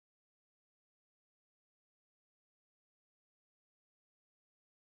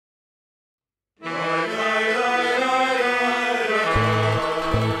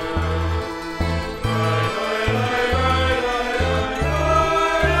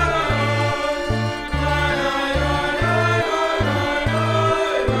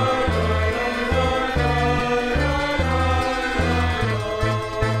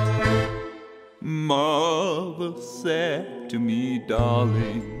to me,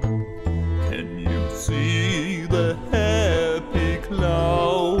 darling, can you see the happy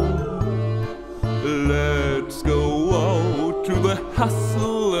cloud? Let's go out to the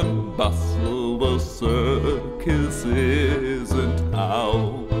hustle and bustle, the circus isn't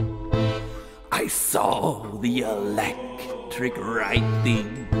out. I saw the electric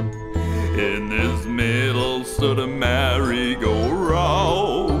riding, in his middle stood a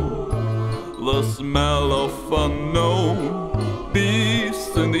merry-go-round. The smell of unknown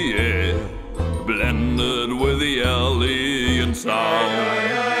beasts in the air blended with the alien sound.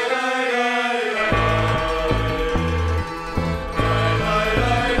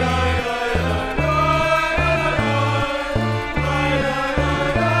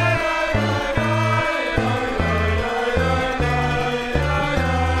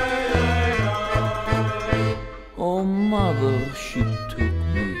 Oh, mother, she took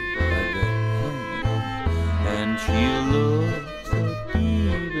me by the hand, and she looked so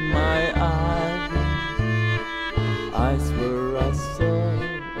deep in my eyes. I swear I saw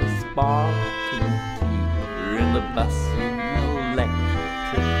a sparkling tear in the buzzing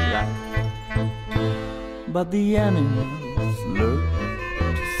electric light. But the animals learned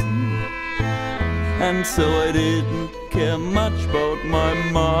to see, and so I didn't care much about my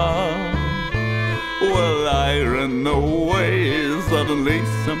mom. Well, I ran away, suddenly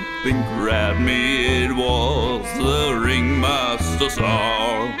something grabbed me. It was the Ringmaster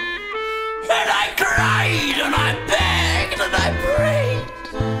song. And I cried, and I begged, and I prayed,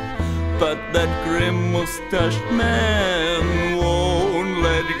 but that grim mustached man won't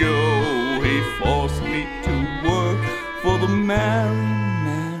let go. He forced me to work for the merry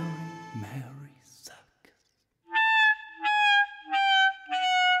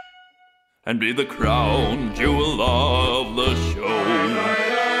and be the crown jewel of the show.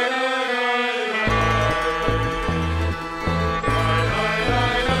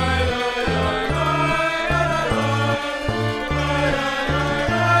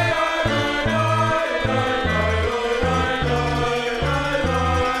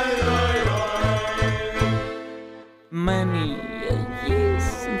 Many years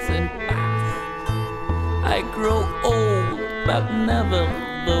since in past, I grow old, but never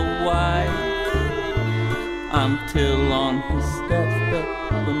the wise, until on his deathbed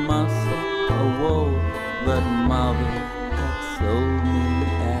the master awoke that mother had sold.